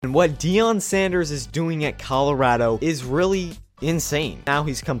And what Deion Sanders is doing at Colorado is really insane. Now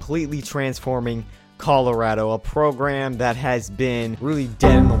he's completely transforming Colorado, a program that has been really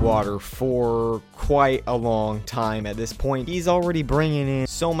dead in the water for quite a long time at this point. He's already bringing in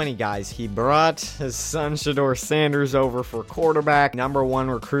so many guys. He brought his son Shedeur Sanders over for quarterback,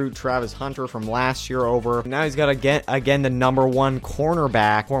 #1 recruit Travis Hunter from last year over. Now he's got again the #1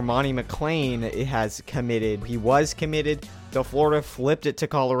 cornerback, Cormani McClain, has committed. He was committed to Florida, flipped it to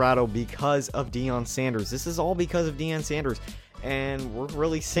Colorado because of Deion Sanders. This is all because of Deion Sanders. And we're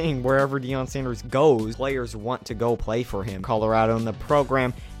really seeing wherever Deion Sanders goes, players want to go play for him. Colorado and the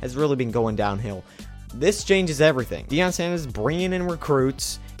program has really been going downhill. This changes everything. Deion Sanders is bringing in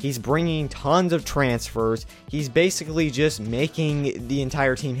recruits. He's bringing tons of transfers. He's basically just making the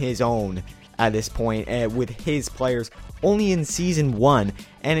entire team his own at this point with his players only in season 1.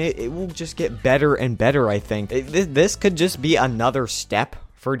 And it will just get better and better, I think. This could just be another step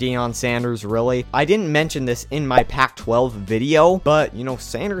for Deion Sanders, really. I didn't mention this in my Pac-12 video, but, you know,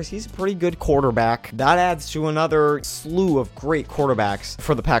 Sanders, he's a pretty good quarterback. That adds to another slew of great quarterbacks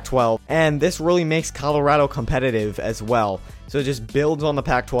for the Pac-12, and this really makes Colorado competitive as well. So it just builds on the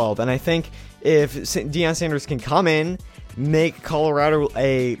Pac-12, and I think if Deion Sanders can come in, make Colorado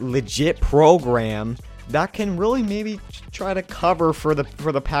a legit program, that can really maybe try to cover for the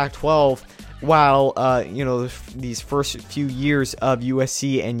Pac-12, while, you know, these first few years of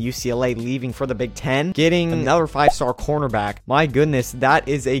USC and UCLA leaving for the Big Ten, getting another 5-star cornerback. My goodness, that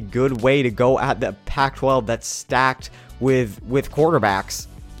is a good way to go at the Pac-12 that's stacked with quarterbacks.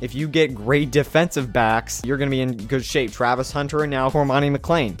 If you get great defensive backs, you're going to be in good shape. Travis Hunter and now Cormani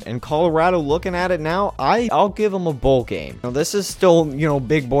McClain. And Colorado, looking at it now, I'll give them a bowl game. Now, this is still, you know,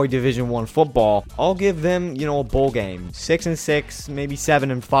 big boy Division I football. I'll give them, you know, a bowl game. 6-6, maybe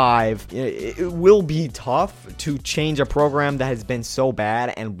 7-5. It will be tough to change a program that has been so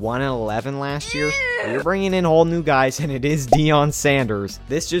bad and 1-11 last year. You're bringing in all new guys, and it is Deion Sanders.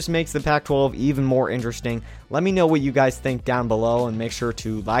 This just makes the Pac-12 even more interesting. Let me know what you guys think down below, and make sure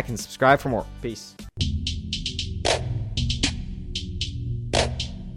to like and subscribe for more. Peace.